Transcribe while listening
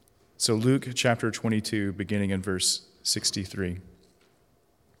So Luke chapter 22, beginning in verse 63.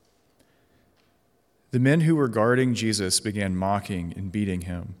 The men who were guarding Jesus began mocking and beating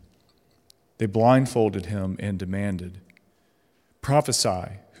him. They blindfolded him and demanded,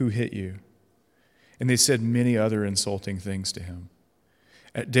 "Prophesy, who hit you?" And they said many other insulting things to him.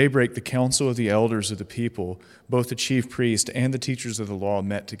 At daybreak, the council of the elders of the people, both the chief priest and the teachers of the law,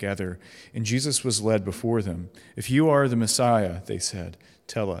 met together, and Jesus was led before them. "If you are the Messiah," they said,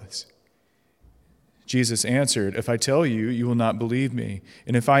 "tell us." Jesus answered, "If I tell you, you will not believe me,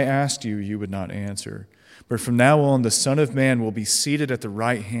 and if I asked you, you would not answer. But from now on, the Son of Man will be seated at the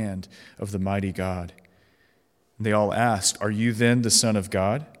right hand of the mighty God." And they all asked, "Are you then the Son of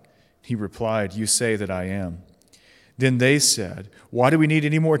God?" He replied, "You say that I am." Then they said, "Why do we need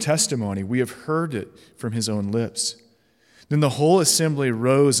any more testimony? We have heard it from his own lips." Then the whole assembly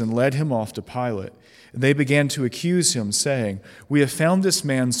rose and led him off to Pilate. And they began to accuse him, saying, "We have found this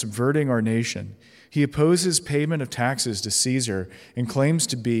man subverting our nation. He opposes payment of taxes to Caesar and claims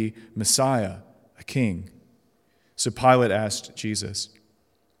to be Messiah, a king." So Pilate asked Jesus,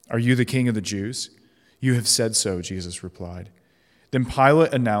 "Are you the king of the Jews?" "You have said so," Jesus replied. Then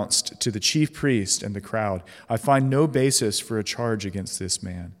Pilate announced to the chief priest and the crowd, "I find no basis for a charge against this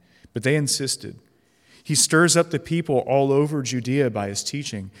man." But they insisted. "He stirs up the people all over Judea by his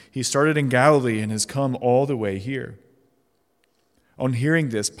teaching. He started in Galilee and has come all the way here." On hearing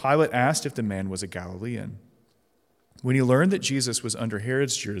this, Pilate asked if the man was a Galilean. When he learned that Jesus was under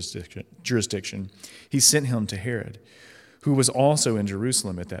Herod's jurisdiction, he sent him to Herod, who was also in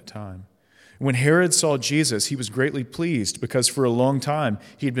Jerusalem at that time. When Herod saw Jesus, he was greatly pleased because for a long time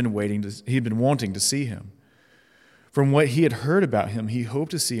he had been wanting to see him. From what he had heard about him, he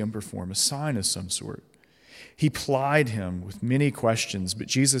hoped to see him perform a sign of some sort. He plied him with many questions, but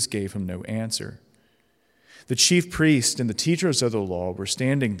Jesus gave him no answer. The chief priest and the teachers of the law were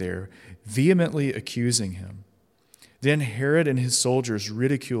standing there, vehemently accusing him. Then Herod and his soldiers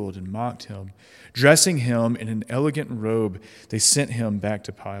ridiculed and mocked him. Dressing him in an elegant robe, they sent him back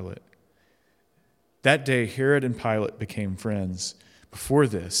to Pilate. That day, Herod and Pilate became friends. Before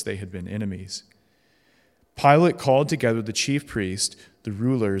this, they had been enemies. Pilate called together the chief priests, the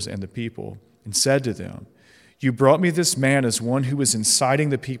rulers, and the people, and said to them, "You brought me this man as one who was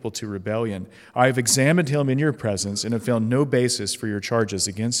inciting the people to rebellion. I have examined him in your presence and have found no basis for your charges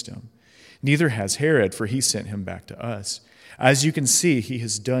against him. Neither has Herod, for he sent him back to us. As you can see, he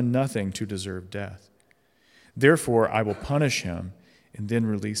has done nothing to deserve death. Therefore, I will punish him and then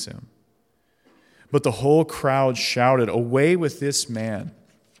release him." But the whole crowd shouted, "Away with this man!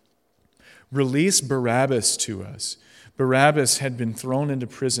 Release Barabbas to us." Barabbas had been thrown into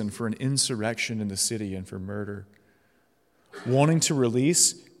prison for an insurrection in the city and for murder. Wanting to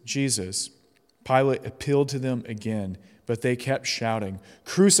release Jesus, Pilate appealed to them again, but they kept shouting,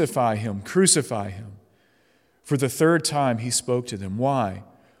 "Crucify him! Crucify him!" For the third time he spoke to them. "Why?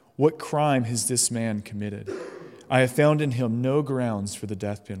 What crime has this man committed? I have found in him no grounds for the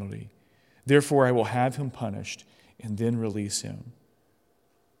death penalty. Therefore, I will have him punished and then release him."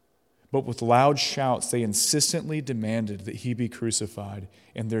 But with loud shouts, they insistently demanded that he be crucified,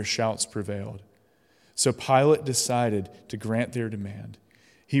 and their shouts prevailed. So Pilate decided to grant their demand.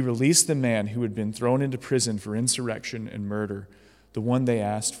 He released the man who had been thrown into prison for insurrection and murder, the one they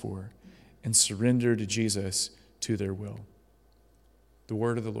asked for, and surrendered Jesus to their will. The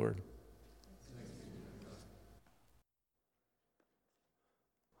word of the Lord.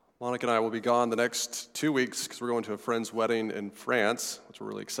 Monica and I will be gone the next 2 weeks because we're going to a friend's wedding in France, which we're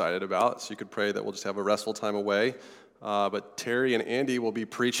really excited about. So you could pray that we'll just have a restful time away. But Terry and Andy will be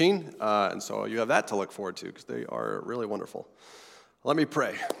preaching, and so you have that to look forward to because they are really wonderful. Let me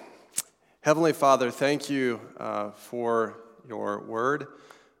pray. Heavenly Father, thank you for your word.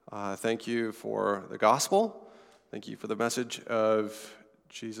 Thank you for the gospel. Thank you for the message of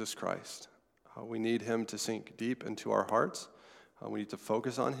Jesus Christ. We need him to sink deep into our hearts. We need to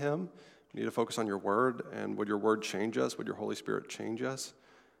focus on him. We need to focus on your word, and would your word change us? Would your Holy Spirit change us?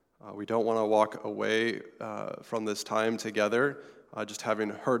 We don't want to walk away from this time together just having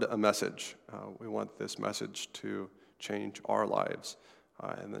heard a message. We want this message to change our lives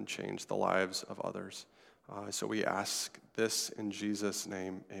and then change the lives of others. So we ask this in Jesus'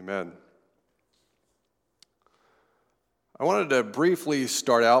 name, amen. I wanted to briefly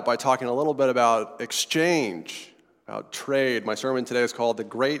start out by talking a little bit about exchange. About trade. My sermon today is called The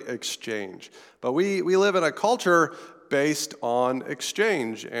Great Exchange. But we live in a culture based on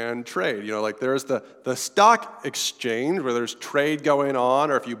exchange and trade. You know, like there's the stock exchange where there's trade going on,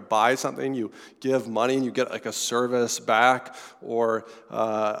 or if you buy something, you give money and you get like a service back or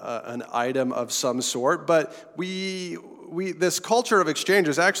an item of some sort. But we this culture of exchange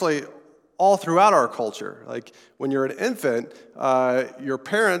is actually all throughout our culture. Like when you're an infant, your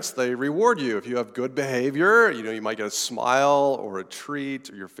parents, they reward you. If you have good behavior, you might get a smile or a treat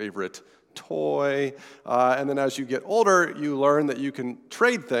or your favorite toy. And then as you get older, you learn that you can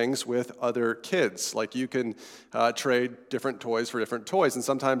trade things with other kids. Like you can trade different toys for different toys. And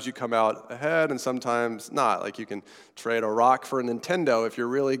sometimes you come out ahead and sometimes not. Like you can trade a rock for a Nintendo if you're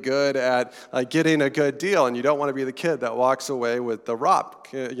really good at getting a good deal and you don't want to be the kid that walks away with the rock.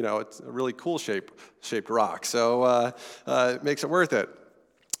 It's a really cool shaped rock. So it makes it worth it.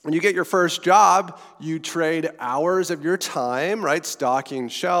 When you get your first job, you trade hours of your time, right, stocking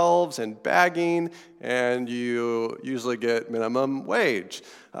shelves and bagging, and you usually get minimum wage.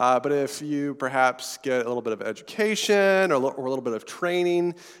 But if you perhaps get a little bit of education or a little bit of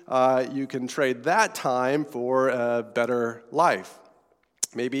training, you can trade that time for a better life.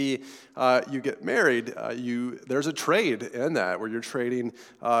 Maybe you get married. There's a trade in that where you're trading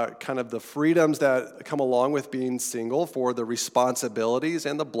kind of the freedoms that come along with being single for the responsibilities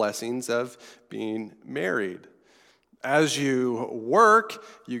and the blessings of being married. As you work,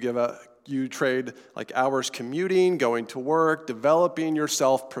 you trade like hours commuting, going to work, developing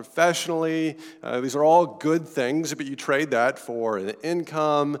yourself professionally. These are all good things, but you trade that for an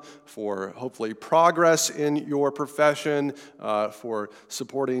income, for hopefully progress in your profession, for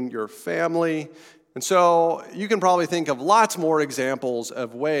supporting your family. And so you can probably think of lots more examples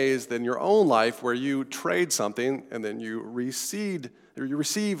of ways than your own life where you trade something and then you receive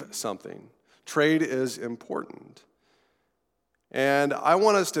something. Trade is important. And I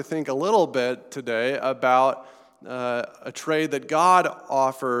want us to think a little bit today about a trade that God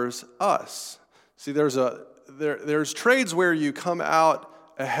offers us. See, there's trades where you come out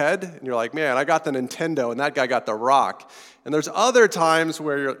ahead and you're like, man, I got the Nintendo and that guy got the rock. And there's other times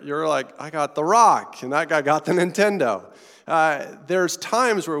where you're like, I got the rock and that guy got the Nintendo. There's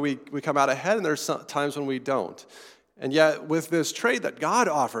times where we come out ahead and there's times when we don't. And yet with this trade that God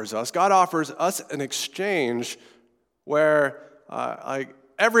offers us an exchange where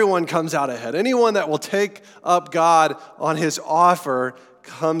everyone comes out ahead. Anyone that will take up God on his offer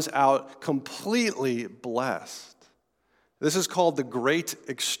comes out completely blessed. This is called the Great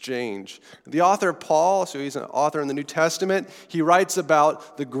Exchange. The author Paul, so he's an author in the New Testament, he writes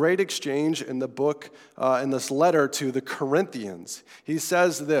about the Great Exchange in the book, in this letter to the Corinthians. He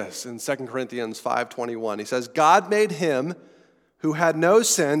says this in 2 Corinthians 5:21. He says, God made him who had no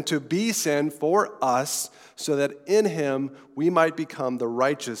sin to be sin for us, so that in him we might become the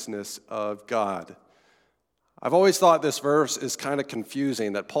righteousness of God. I've always thought this verse is kind of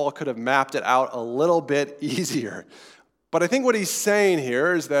confusing, that Paul could have mapped it out a little bit easier. But I think what he's saying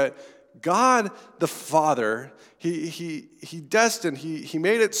here is that God the Father, he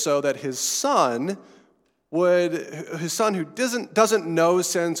made it so that his son who doesn't know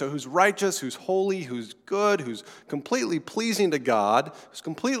sin, so who's righteous, who's holy, who's good, who's completely pleasing to God, who's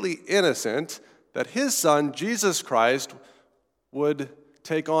completely innocent, that his son, Jesus Christ, would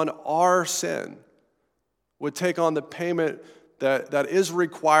take on our sin, would take on the payment that is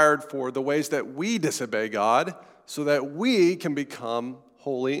required for the ways that we disobey God, so that we can become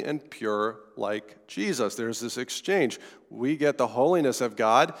holy and pure like Jesus. There's this exchange. We get the holiness of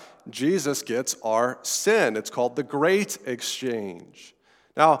God. Jesus gets our sin. It's called the Great Exchange.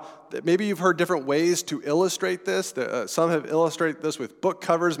 Now, maybe you've heard different ways to illustrate this. Some have illustrated this with book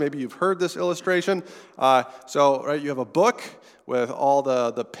covers. Maybe you've heard this illustration. You have a book with all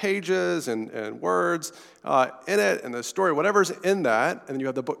the pages and words in it and the story, whatever's in that, and then you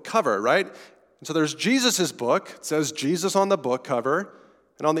have the book cover, right? And so there's Jesus' book. It says Jesus on the book cover.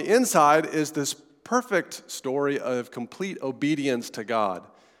 And on the inside is this perfect story of complete obedience to God.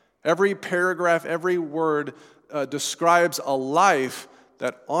 Every paragraph, every word describes a life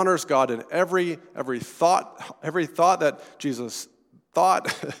that honors God, and every thought that Jesus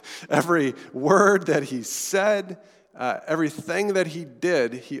thought, every word that he said, everything that he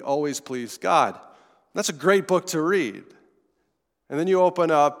did, he always pleased God. That's a great book to read. And then you open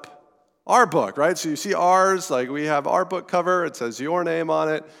up our book, right? So you see ours, like we have our book cover, it says your name on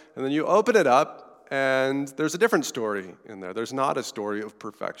it, and then you open it up, and there's a different story in there. There's not a story of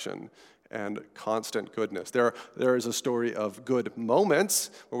perfection and constant goodness. There is a story of good moments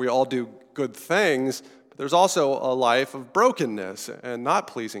where we all do good things, but there's also a life of brokenness and not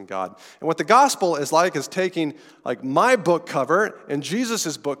pleasing God. And what the gospel is taking like my book cover and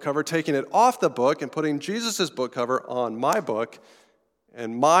Jesus' book cover, taking it off the book and putting Jesus' book cover on my book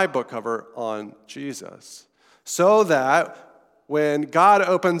and my book cover on Jesus, so that when God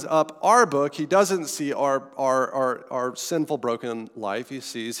opens up our book, he doesn't see our sinful, broken life. He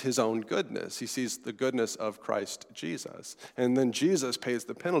sees his own goodness. He sees the goodness of Christ Jesus. And then Jesus pays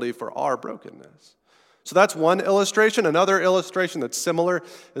the penalty for our brokenness. So that's one illustration. Another illustration that's similar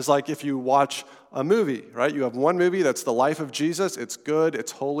is like if you watch a movie, right? You have one movie that's the life of Jesus. It's good,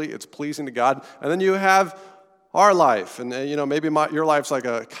 it's holy, it's pleasing to God. And then you have our life. And maybe your life's like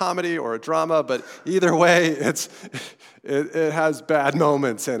a comedy or a drama, but either way, it has bad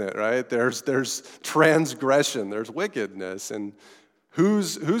moments in it, right? There's transgression, there's wickedness. And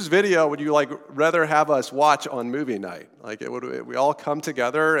whose video would you rather have us watch on movie night? We all come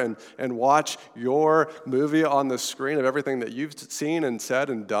together and watch your movie on the screen of everything that you've seen and said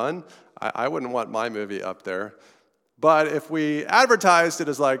and done. I wouldn't want my movie up there. But if we advertised it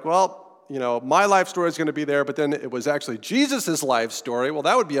as my life story is going to be there, but then it was actually Jesus' life story, well,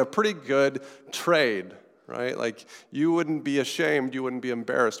 that would be a pretty good trade, right? You wouldn't be ashamed, you wouldn't be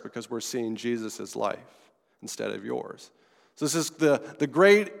embarrassed because we're seeing Jesus' life instead of yours. So this is the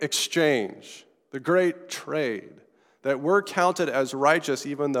great exchange, the great trade, that we're counted as righteous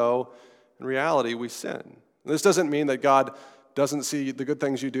even though in reality we sin. And this doesn't mean that God doesn't see the good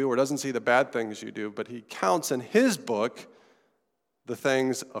things you do or doesn't see the bad things you do, but he counts in his book the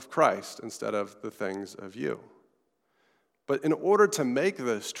things of Christ instead of the things of you. But in order to make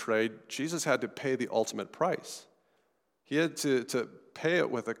this trade, Jesus had to pay the ultimate price. He had to pay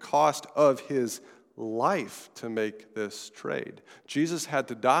it with the cost of his life to make this trade. Jesus had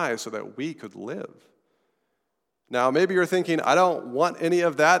to die so that we could live. Now, maybe you're thinking, I don't want any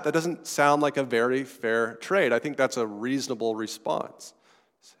of that. That doesn't sound like a very fair trade. I think that's a reasonable response.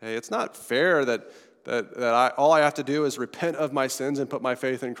 Hey, it's not fair that all I have to do is repent of my sins and put my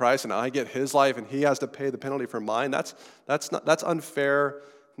faith in Christ, and I get his life, and he has to pay the penalty for mine. That's unfair.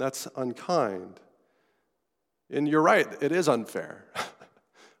 That's unkind. And you're right, it is unfair.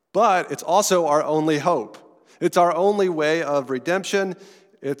 But it's also our only hope. It's our only way of redemption.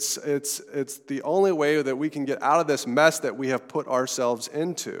 It's the only way that we can get out of this mess that we have put ourselves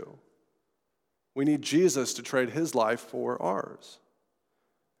into. We need Jesus to trade his life for ours.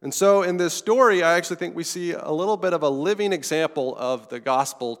 And so in this story, I actually think we see a little bit of a living example of the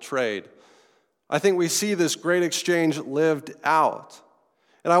gospel trade. I think we see this great exchange lived out.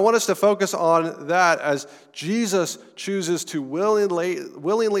 And I want us to focus on that as Jesus chooses to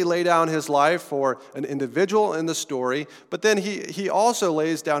willingly lay down his life for an individual in the story, but then he also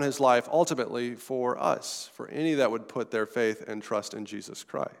lays down his life ultimately for us, for any that would put their faith and trust in Jesus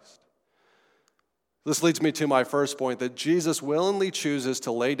Christ. This leads me to my first point, that Jesus willingly chooses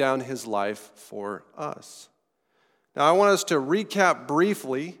to lay down his life for us. Now, I want us to recap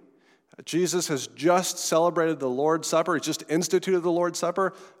briefly. Jesus has just celebrated the Lord's Supper. He's just instituted the Lord's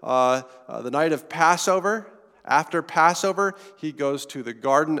Supper the night of Passover. After Passover, he goes to the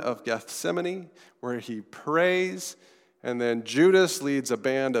Garden of Gethsemane, where he prays. And then Judas leads a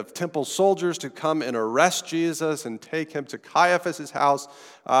band of temple soldiers to come and arrest Jesus and take him to Caiaphas' house,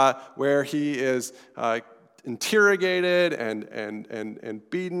 where he is interrogated and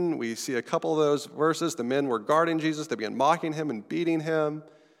beaten. We see a couple of those verses. The men were guarding Jesus. They began mocking him and beating him.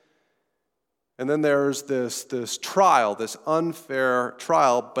 And then there's this trial, this unfair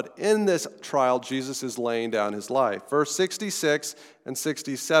trial. But in this trial, Jesus is laying down his life. Verse 66 and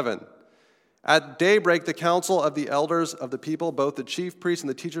 67. At daybreak, the council of the elders of the people, both the chief priests and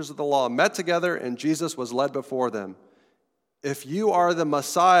the teachers of the law, met together, and Jesus was led before them. If you are the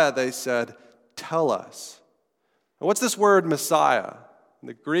Messiah, they said, tell us. And what's this word Messiah? In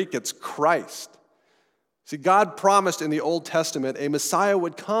the Greek, it's Christ. See, God promised in the Old Testament a Messiah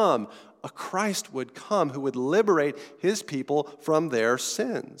would come, a Christ would come who would liberate his people from their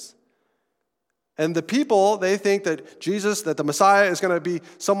sins. And the people, they think that the Messiah is going to be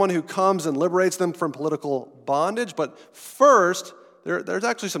someone who comes and liberates them from political bondage. But first, there's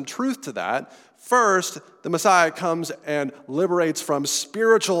actually some truth to that. First, the Messiah comes and liberates from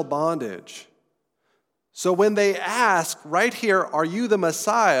spiritual bondage. So when they ask right here, are you the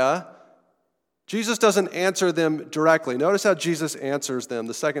Messiah? Jesus doesn't answer them directly. Notice how Jesus answers them,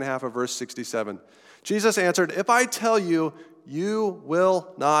 the second half of verse 67. Jesus answered, if I tell you, you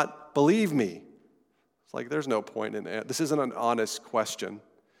will not believe me. There's no point in that. This isn't an honest question.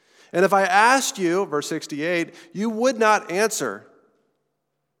 And if I asked you, verse 68, you would not answer.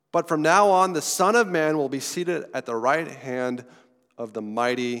 But from now on, the Son of Man will be seated at the right hand of the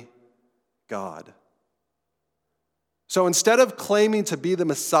mighty God. So instead of claiming to be the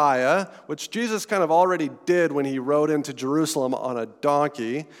Messiah, which Jesus kind of already did when he rode into Jerusalem on a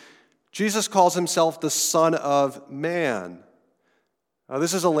donkey, Jesus calls himself the Son of Man. Now,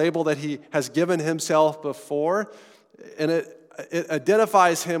 this is a label that he has given himself before, and it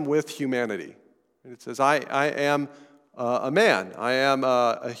identifies him with humanity. It says, I am a man. I am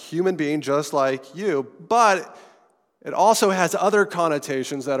a human being just like you. But it also has other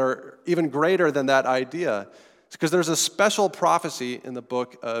connotations that are even greater than that idea. It's because there's a special prophecy in the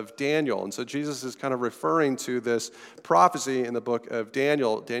book of Daniel. And so Jesus is kind of referring to this prophecy in the book of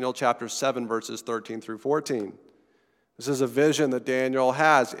Daniel, Daniel chapter 7, verses 13 through 14. This is a vision that Daniel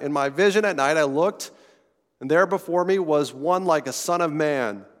has. In my vision at night I looked, and there before me was one like a son of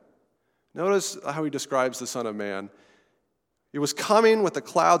man. Notice how he describes the Son of Man. He was coming with the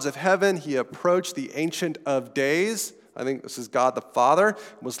clouds of heaven. He approached the Ancient of Days. I think this is God the Father.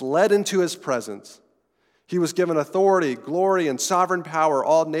 Was led into his presence. He was given authority, glory, and sovereign power.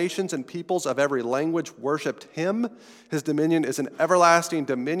 All nations and peoples of every language worshiped him. His dominion is an everlasting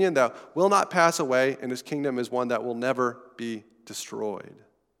dominion that will not pass away, and his kingdom is one that will never be destroyed.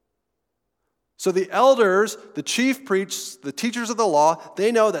 So the elders, the chief priests, the teachers of the law,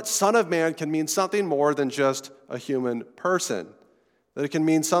 they know that Son of Man can mean something more than just a human person, that it can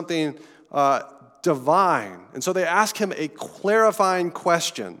mean something divine. And so they ask him a clarifying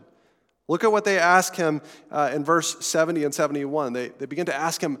question. Look at what they ask him in verse 70 and 71. They begin to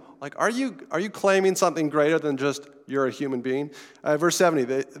ask him, like, are you claiming something greater than just you're a human being? Verse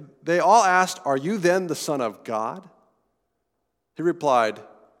 70, they all asked, are you then the Son of God? He replied,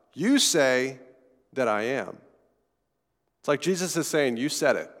 you say that I am. It's like Jesus is saying, you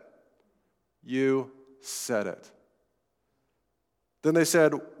said it. You said it. Then they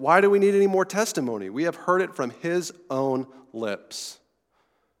said, why do we need any more testimony? We have heard it from his own lips.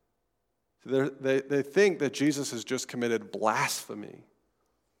 They think that Jesus has just committed blasphemy.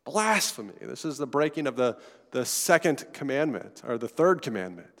 Blasphemy. This is the breaking of the second commandment, or the third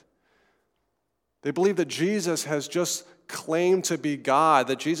commandment. They believe that Jesus has just claimed to be God,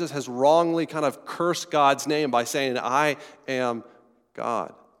 that Jesus has wrongly kind of cursed God's name by saying, I am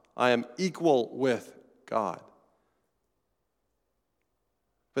God. I am equal with God.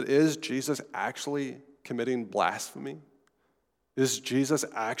 But is Jesus actually committing blasphemy? Is Jesus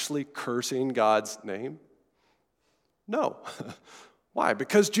actually cursing God's name? No. Why?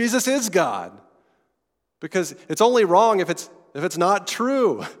 Because Jesus is God. Because it's only wrong if it's not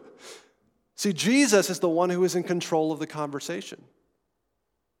true. See, Jesus is the one who is in control of the conversation.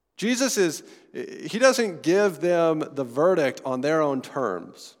 He doesn't give them the verdict on their own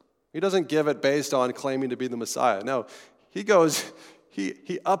terms. He doesn't give it based on claiming to be the Messiah. No, he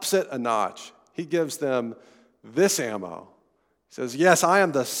ups it a notch. He gives them this ammo. He says, yes, I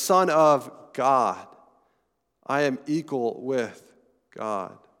am the Son of God. I am equal with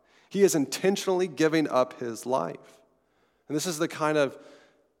God. He is intentionally giving up his life. And this is the kind of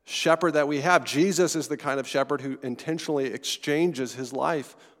shepherd that we have. Jesus is the kind of shepherd who intentionally exchanges his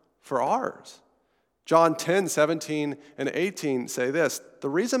life for ours. John 10, 17, and 18 say this, the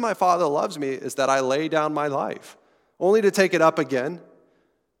reason my Father loves me is that I lay down my life, only to take it up again.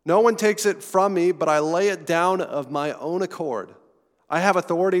 No one takes it from me, but I lay it down of my own accord. I have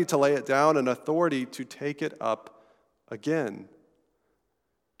authority to lay it down and authority to take it up again.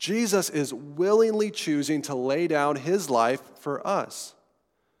 Jesus is willingly choosing to lay down his life for us.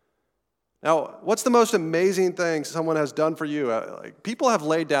 Now, what's the most amazing thing someone has done for you? People have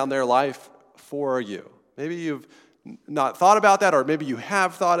laid down their life for you. Maybe you've not thought about that, or maybe you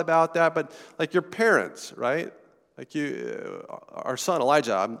have thought about that, but like your parents, right? Like our son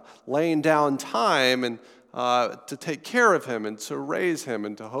Elijah, I'm laying down time and to take care of him and to raise him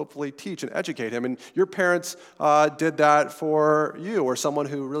and to hopefully teach and educate him. And your parents did that for you, or someone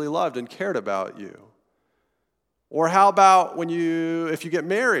who really loved and cared about you. Or how about if you get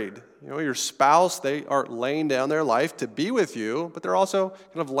married? Your spouse, they are laying down their life to be with you, but they're also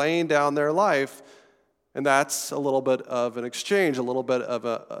kind of laying down their life. And that's a little bit of an exchange, a little bit of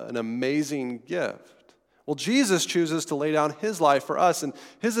an amazing gift. Well, Jesus chooses to lay down his life for us, and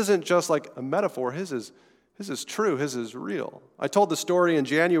his isn't just like a metaphor. His is true. His is real. I told the story in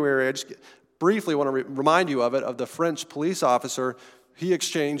January. I just briefly want to remind you of it, of the French police officer. He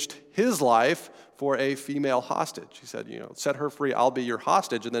exchanged his life for a female hostage. He said, set her free, I'll be your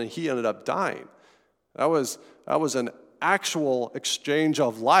hostage. And then he ended up dying. That was an actual exchange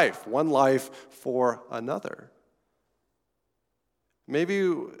of life, one life for another.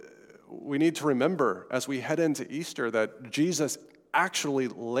 Maybe we need to remember as we head into Easter that Jesus actually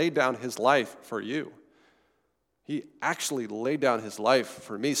laid down his life for you. He actually laid down his life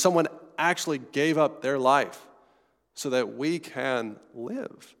for me. Someone actually gave up their life so that we can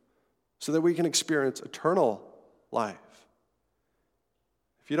live, so that we can experience eternal life.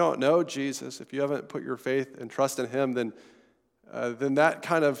 If you don't know Jesus, if you haven't put your faith and trust in him, then that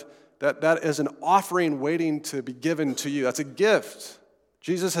kind of that is an offering waiting to be given to you. That's a gift.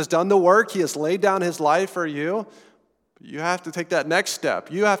 Jesus has done the work. He has laid down his life for you. You have to take that next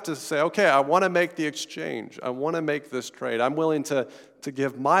step. You have to say, okay, I want to make the exchange. I want to make this trade. I'm willing to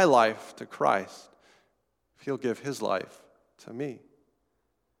give my life to Christ if he'll give his life to me.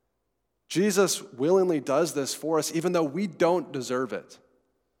 Jesus willingly does this for us even though we don't deserve it.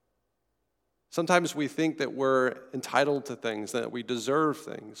 Sometimes we think that we're entitled to things, that we deserve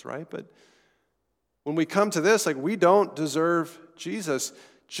things, right? But when we come to this, like, we don't deserve Jesus.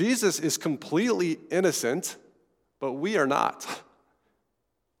 Jesus is completely innocent, but we are not.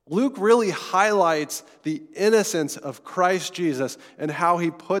 Luke really highlights the innocence of Christ Jesus and how he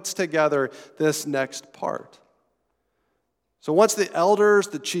puts together this next part. So once the elders,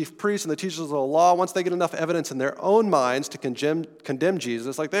 the chief priests, and the teachers of the law, once they get enough evidence in their own minds to condemn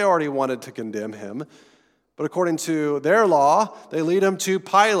Jesus, like they already wanted to condemn him, but according to their law, they lead him to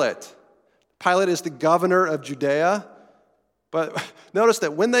Pilate. Pilate is the governor of Judea. But notice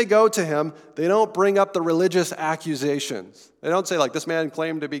that when they go to him, they don't bring up the religious accusations. They don't say, like, this man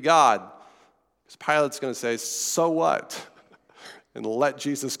claimed to be God. Because Pilate's going to say, so what? And let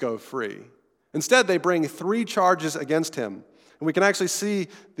Jesus go free. Instead, they bring 3 charges against him. And we can actually see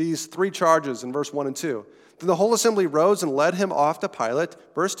these 3 charges in verse 1 and 2. Then the whole assembly rose and led him off to Pilate,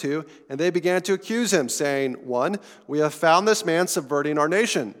 verse 2, and they began to accuse him, saying, 1, we have found this man subverting our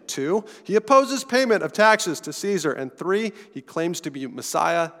nation. 2, he opposes payment of taxes to Caesar. And 3, he claims to be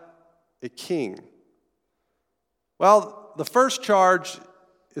Messiah, a king. Well, the first charge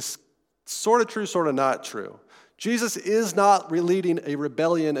is sort of true, sort of not true. Jesus is not leading a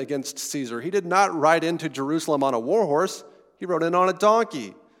rebellion against Caesar. He did not ride into Jerusalem on a war horse. He rode in on a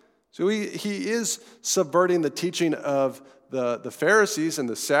donkey. So he is subverting the teaching of the Pharisees and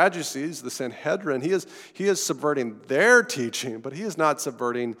the Sadducees, the Sanhedrin. He is subverting their teaching, but he is not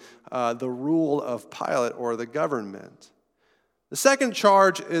subverting the rule of Pilate or the government. The second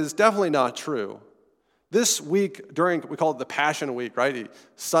charge is definitely not true. This week, we call it the Passion Week, right?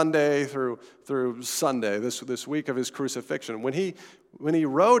 Sunday through Sunday, this week of his crucifixion. When he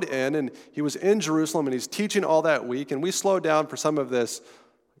rode in and he was in Jerusalem and he's teaching all that week, and we slowed down for some of this,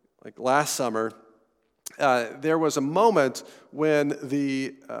 like last summer, there was a moment when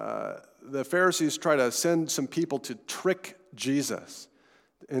the Pharisees try to send some people to trick Jesus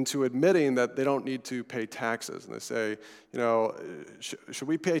into admitting that they don't need to pay taxes. And they say, should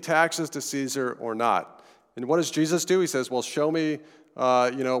we pay taxes to Caesar or not? And what does Jesus do? He says, well, show me,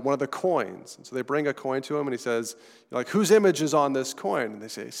 one of the coins. And so they bring a coin to him, and he says, like, whose image is on this coin? And they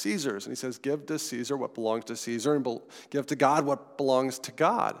say, Caesar's. And he says, give to Caesar what belongs to Caesar, and give to God what belongs to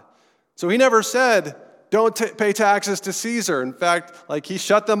God. So he never said, don't pay taxes to Caesar. In fact, like, he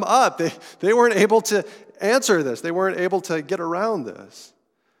shut them up. They weren't able to answer this. They weren't able to get around this.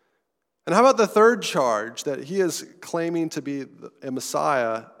 And how about the third charge, that he is claiming to be a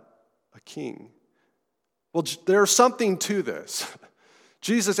Messiah, a king? Well, there's something to this.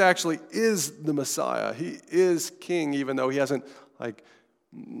 Jesus actually is the Messiah. He is king, even though he hasn't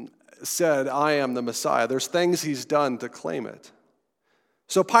said, I am the Messiah. There's things he's done to claim it.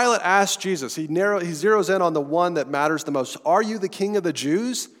 So Pilate asked Jesus, he zeroes in on the one that matters the most. Are you the king of the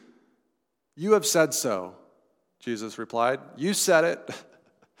Jews? You have said so, Jesus replied. You said it.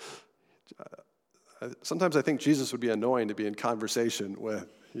 Sometimes I think Jesus would be annoying to be in conversation with.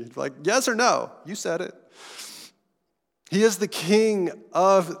 He'd be like, yes or no? You said it. He is the king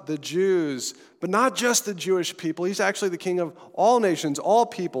of the Jews, but not just the Jewish people. He's actually the king of all nations, all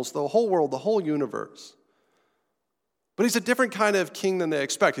peoples, the whole world, the whole universe. But he's a different kind of king than they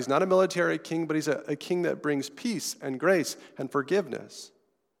expect. He's not a military king, but he's a king that brings peace and grace and forgiveness.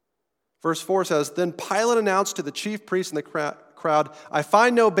 Verse 4 says, then Pilate announced to the chief priests and the crowd, I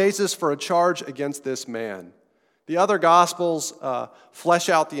find no basis for a charge against this man. The other Gospels flesh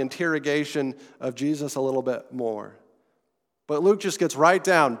out the interrogation of Jesus a little bit more. But Luke just gets right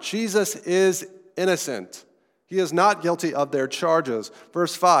down. Jesus is innocent. He is not guilty of their charges.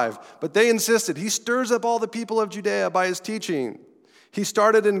 Verse 5, but they insisted, he stirs up all the people of Judea by his teaching. He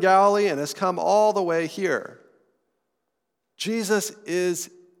started in Galilee and has come all the way here. Jesus is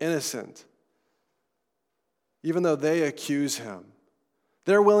innocent, even though they accuse him.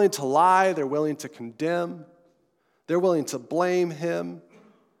 They're willing to lie. They're willing to condemn. They're willing to blame him.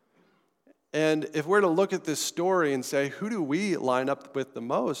 And if we're to look at this story and say, who do we line up with the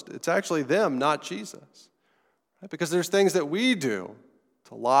most? It's actually them, not Jesus. Right? Because there's things that we do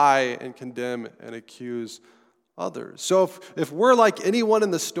to lie and condemn and accuse others. So if we're like anyone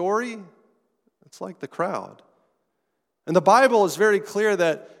in the story, it's like the crowd. And the Bible is very clear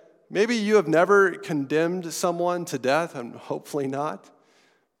that maybe you have never condemned someone to death, and hopefully not.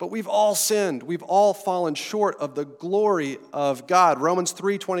 But we've all sinned. We've all fallen short of the glory of God. Romans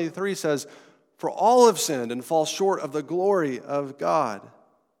 3:23 says, "For all have sinned and fall short of the glory of God."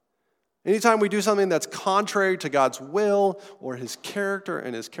 Anytime we do something that's contrary to God's will or his character,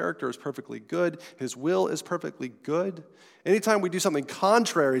 and his character is perfectly good, his will is perfectly good, anytime we do something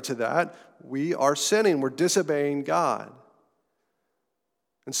contrary to that, we are sinning, we're disobeying God.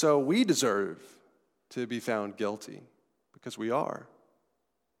 And so we deserve to be found guilty because we are.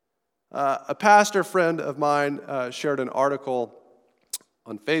 A pastor friend of mine shared an article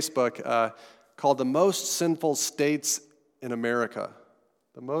on Facebook called "The Most Sinful States in America."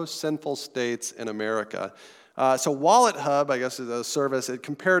 The most sinful states in America. So Wallet Hub, I guess is a service, it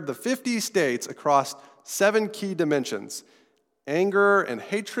compared the 50 states across 7 key dimensions: anger and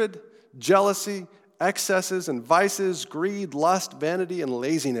hatred, jealousy, excesses and vices, greed, lust, vanity, and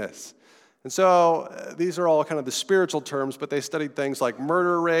laziness. And so these are all kind of the spiritual terms, but they studied things like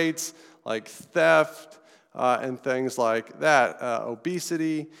murder rates, like theft, and things like that,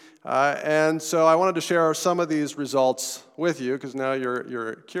 obesity. And so I wanted to share some of these results with you because now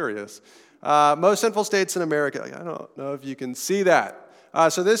you're curious. Most sinful states in America. I don't know if you can see that.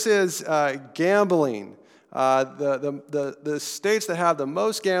 So this is gambling. The states that have the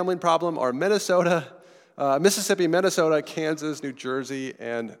most gambling problem are Mississippi, Minnesota, Kansas, New Jersey,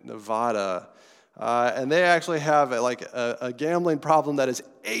 and Nevada. And they actually have a gambling problem that is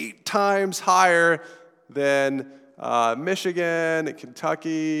 8 times higher than Michigan,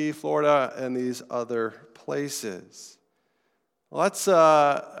 Kentucky, Florida, and these other places. Well, that's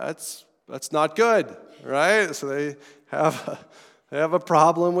not good, right? So they have a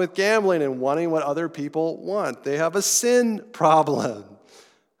problem with gambling and wanting what other people want. They have a sin problem.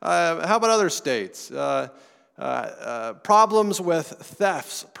 How about other states? Problems with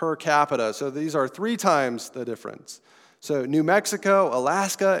thefts per capita. So these are 3 times the difference. So New Mexico,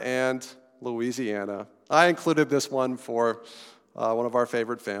 Alaska, and Louisiana. I included this one for one of our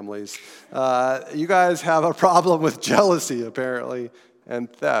favorite families. You guys have a problem with jealousy, apparently,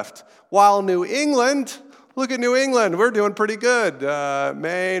 and theft. While New England, look at New England, we're doing pretty good.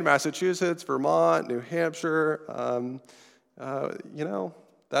 Maine, Massachusetts, Vermont, New Hampshire,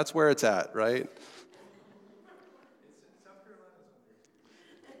 that's where it's at, right?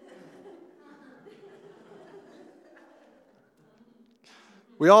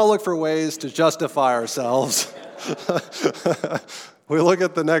 We all look for ways to justify ourselves. We look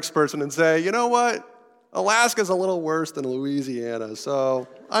at the next person and say, you know what? Alaska's a little worse than Louisiana, so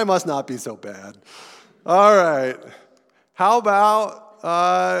I must not be so bad. All right. How about,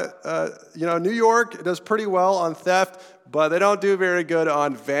 New York does pretty well on theft, but they don't do very good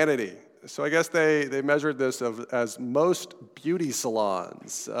on vanity. So I guess they measured this as most beauty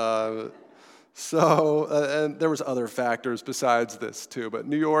salons. And there was other factors besides this too, but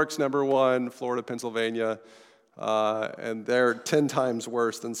New York's number 1, Florida, Pennsylvania, and they're 10 times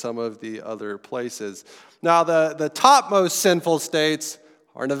worse than some of the other places. Now, the top most sinful states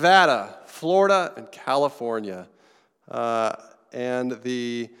are Nevada, Florida, and California. And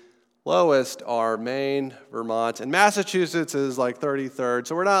the lowest are Maine, Vermont, and Massachusetts is like 33rd.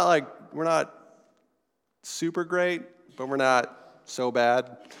 So we're not super great, but we're not so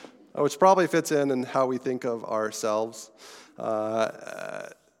bad, which probably fits in how we think of ourselves.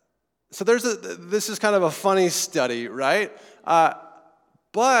 So this is kind of a funny study, right?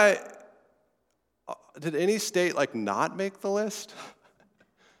 But did any state not make the list?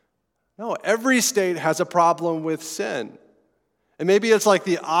 No, every state has a problem with sin. And maybe it's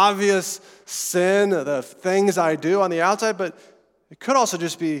the obvious sin, the things I do on the outside, but it could also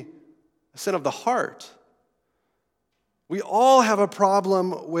just be a sin of the heart. We all have a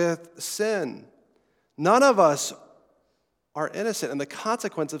problem with sin. None of us are innocent, and the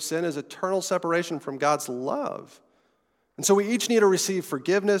consequence of sin is eternal separation from God's love. And so we each need to receive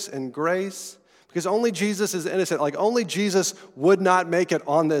forgiveness and grace, because only Jesus is innocent. Only Jesus would not make it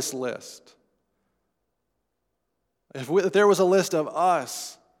on this list. If there was a list of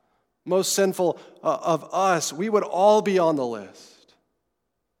us, most sinful of us, we would all be on the list.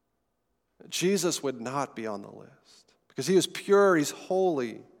 Jesus would not be on the list because he is pure, he's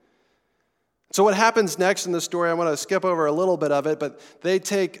holy. So what happens next in the story, I want to skip over a little bit of it, but they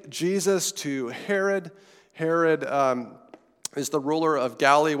take Jesus to Herod. Herod is the ruler of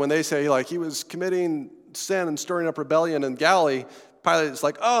Galilee. When they say he was committing sin and stirring up rebellion in Galilee, Pilate is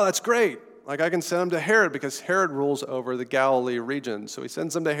oh, that's great. I can send him to Herod because Herod rules over the Galilee region. So he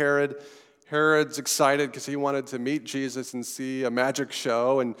sends him to Herod. Herod's excited because he wanted to meet Jesus and see a magic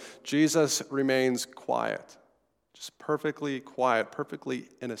show, and Jesus remains quiet, just perfectly quiet, perfectly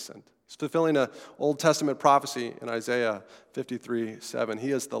innocent. It's fulfilling an Old Testament prophecy in Isaiah 53:7.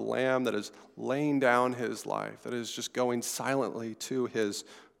 He is the lamb that is laying down his life, that is just going silently to his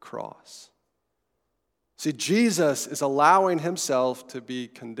cross. See, Jesus is allowing himself to be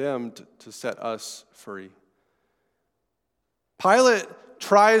condemned to set us free. Pilate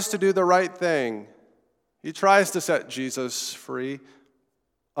tries to do the right thing. He tries to set Jesus free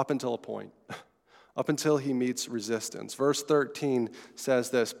up until a point, up until he meets resistance. Verse 13 says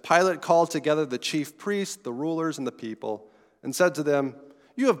this, Pilate called together the chief priests, the rulers, and the people, and said to them,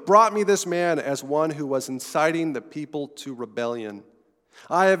 "You have brought me this man as one who was inciting the people to rebellion.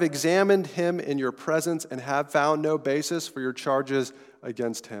 I have examined him in your presence and have found no basis for your charges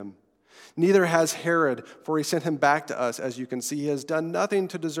against him. Neither has Herod, for he sent him back to us. As you can see, he has done nothing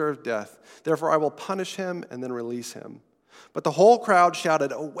to deserve death. Therefore, I will punish him and then release him." But the whole crowd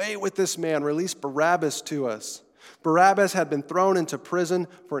shouted, "Away with this man, release Barabbas to us." Barabbas had been thrown into prison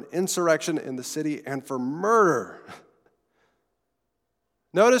for an insurrection in the city and for murder.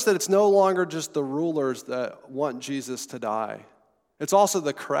 Notice that it's no longer just the rulers that want Jesus to die. It's also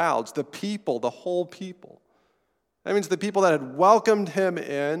the crowds, the people, the whole people. That means the people that had welcomed him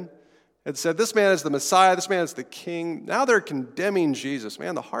in and said, "This man is the Messiah, this man is the king." Now they're condemning Jesus.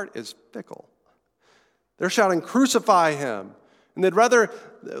 Man, the heart is fickle. They're shouting, "Crucify him." And they'd rather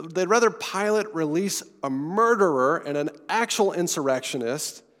Pilate release a murderer and an actual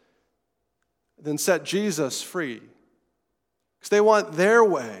insurrectionist than set Jesus free. Because they want their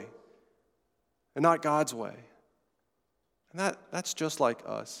way and not God's way. And that's just like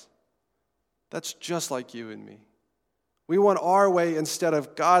us. That's just like you and me. We want our way instead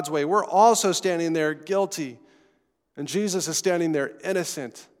of God's way. We're also standing there guilty, and Jesus is standing there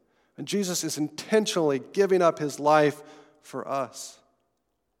innocent. And Jesus is intentionally giving up his life for us.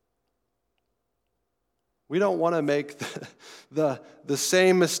 We don't want to make the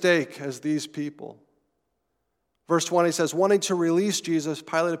same mistake as these people. Verse 20 says, wanting to release Jesus,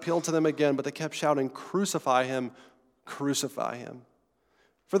 Pilate appealed to them again, but they kept shouting, "Crucify him, crucify him."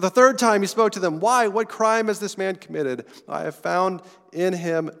 For the third time he spoke to them, "Why? What crime has this man committed? I have found in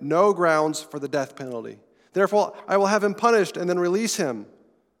him no grounds for the death penalty. Therefore, I will have him punished and then release him."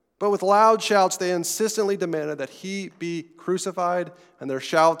 But with loud shouts, they insistently demanded that he be crucified, and their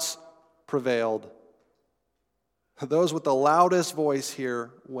shouts prevailed. Those with the loudest voice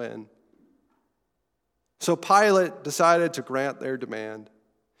here win. So Pilate decided to grant their demand.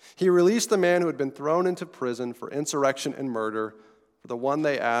 He released the man who had been thrown into prison for insurrection and murder, for the one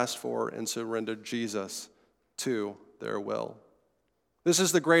they asked for, and surrendered Jesus to their will. This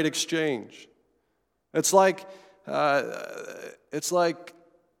is the great exchange. It's like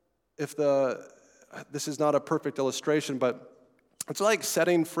if this is not a perfect illustration, but it's like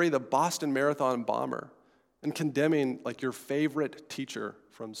setting free the Boston Marathon bomber and condemning like your favorite teacher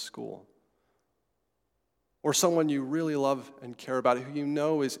from school, or someone you really love and care about who you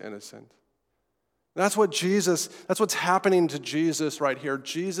know is innocent. That's what's happening to Jesus right here.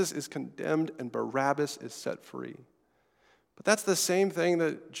 Jesus is condemned and Barabbas is set free. But that's the same thing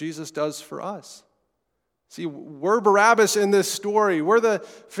that Jesus does for us. See, we're Barabbas in this story. We're the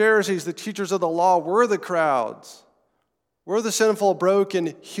Pharisees, the teachers of the law. We're the crowds. We're the sinful,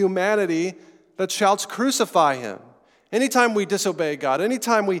 broken humanity that shouts, "Crucify him." Anytime we disobey God,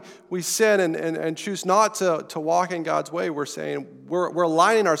 anytime we sin and choose not to walk in God's way, we're saying we're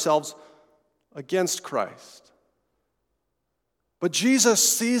aligning ourselves against Christ. But Jesus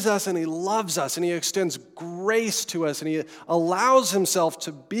sees us and he loves us and he extends grace to us and he allows himself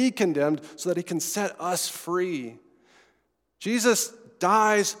to be condemned so that he can set us free. Jesus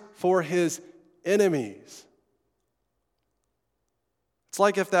dies for his enemies. It's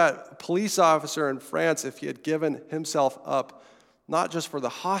like if that police officer in France, if he had given himself up, not just for the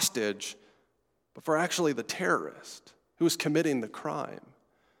hostage, but for actually the terrorist who was committing the crime.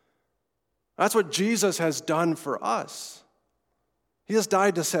 That's what Jesus has done for us. He has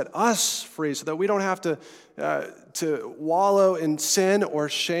died to set us free so that we don't have to wallow in sin or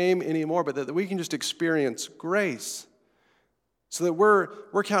shame anymore, but that we can just experience grace so that we're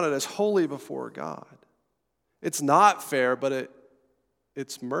counted as holy before God. It's not fair, but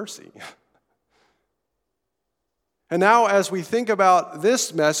it's mercy. And now as we think about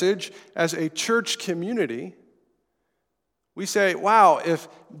this message as a church community, we say, wow, if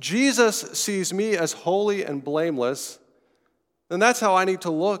Jesus sees me as holy and blameless, then that's how I need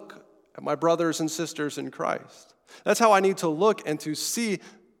to look at my brothers and sisters in Christ. That's how I need to look and to see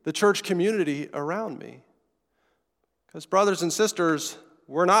the church community around me. Because brothers and sisters,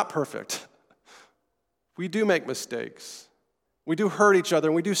 we're not perfect. We do make mistakes. We do hurt each other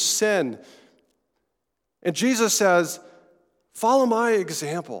and we do sin. And Jesus says, follow my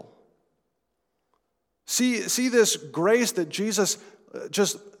example. See this grace that Jesus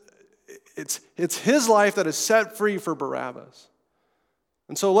it's his life that is set free for Barabbas.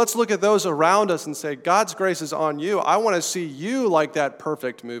 And so let's look at those around us and say, God's grace is on you. I want to see you like that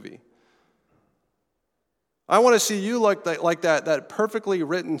perfect movie. I want to see you like that perfectly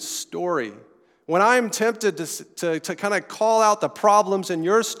written story. When I'm tempted to kind of call out the problems in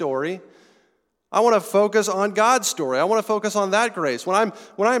your story, I want to focus on God's story. I want to focus on that grace. When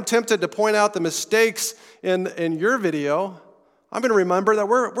I'm tempted to point out the mistakes in your video, I'm going to remember that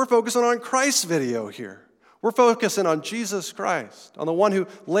we're focusing on Christ's video here. We're focusing on Jesus Christ, on the one who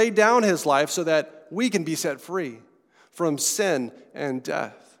laid down his life so that we can be set free from sin and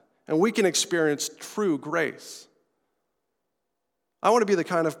death, and we can experience true grace. I want to be the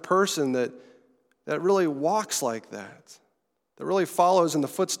kind of person that really walks like that really follows in the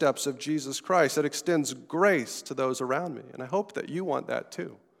footsteps of Jesus Christ, that extends grace to those around me. And I hope that you want that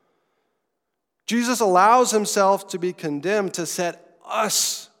too. Jesus allows himself to be condemned to set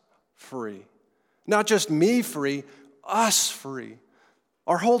us free. Not just me free, us free.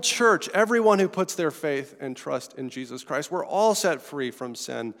 Our whole church, everyone who puts their faith and trust in Jesus Christ, we're all set free from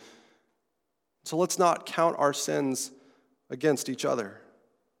sin. So let's not count our sins against each other.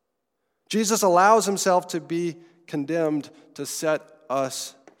 Jesus allows himself to be condemned to set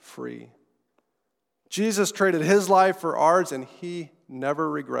us free. Jesus traded his life for ours, and he never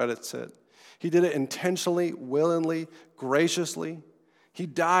regrets it. He did it intentionally, willingly, graciously. He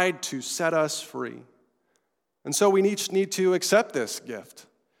died to set us free. And so we each need to accept this gift.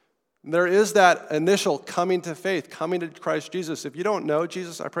 There is that initial coming to faith, coming to Christ Jesus. If you don't know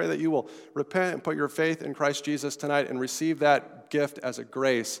Jesus, I pray that you will repent and put your faith in Christ Jesus tonight and receive that gift as a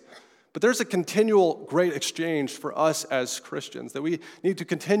grace. But there's a continual great exchange for us as Christians, that we need to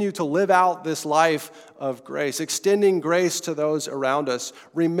continue to live out this life of grace, extending grace to those around us,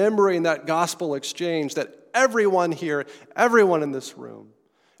 remembering that gospel exchange that everyone here, everyone in this room,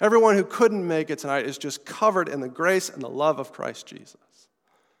 everyone who couldn't make it tonight is just covered in the grace and the love of Christ Jesus.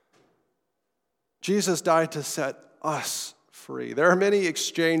 Jesus died to set us free. There are many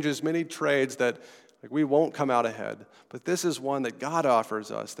exchanges, many trades that we won't come out ahead, but this is one that God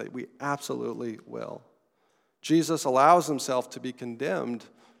offers us that we absolutely will. Jesus allows himself to be condemned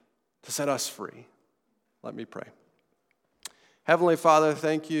to set us free. Let me pray. Heavenly Father,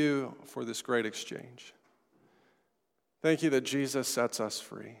 thank you for this great exchange. Thank you that Jesus sets us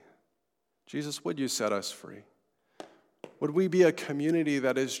free. Jesus, would you set us free? Would we be a community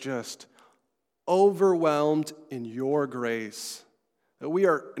that is just overwhelmed in your grace? That we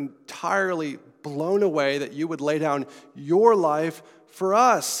are entirely blown away that you would lay down your life for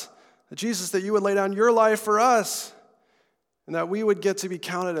us. That Jesus, that you would lay down your life for us. And that we would get to be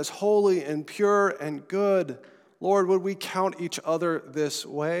counted as holy and pure and good. Lord, would we count each other this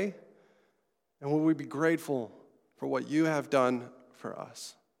way? And would we be grateful for what you have done for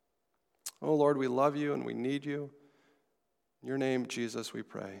us? Oh Lord, we love you and we need you. In your name, Jesus, we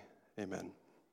pray. Amen.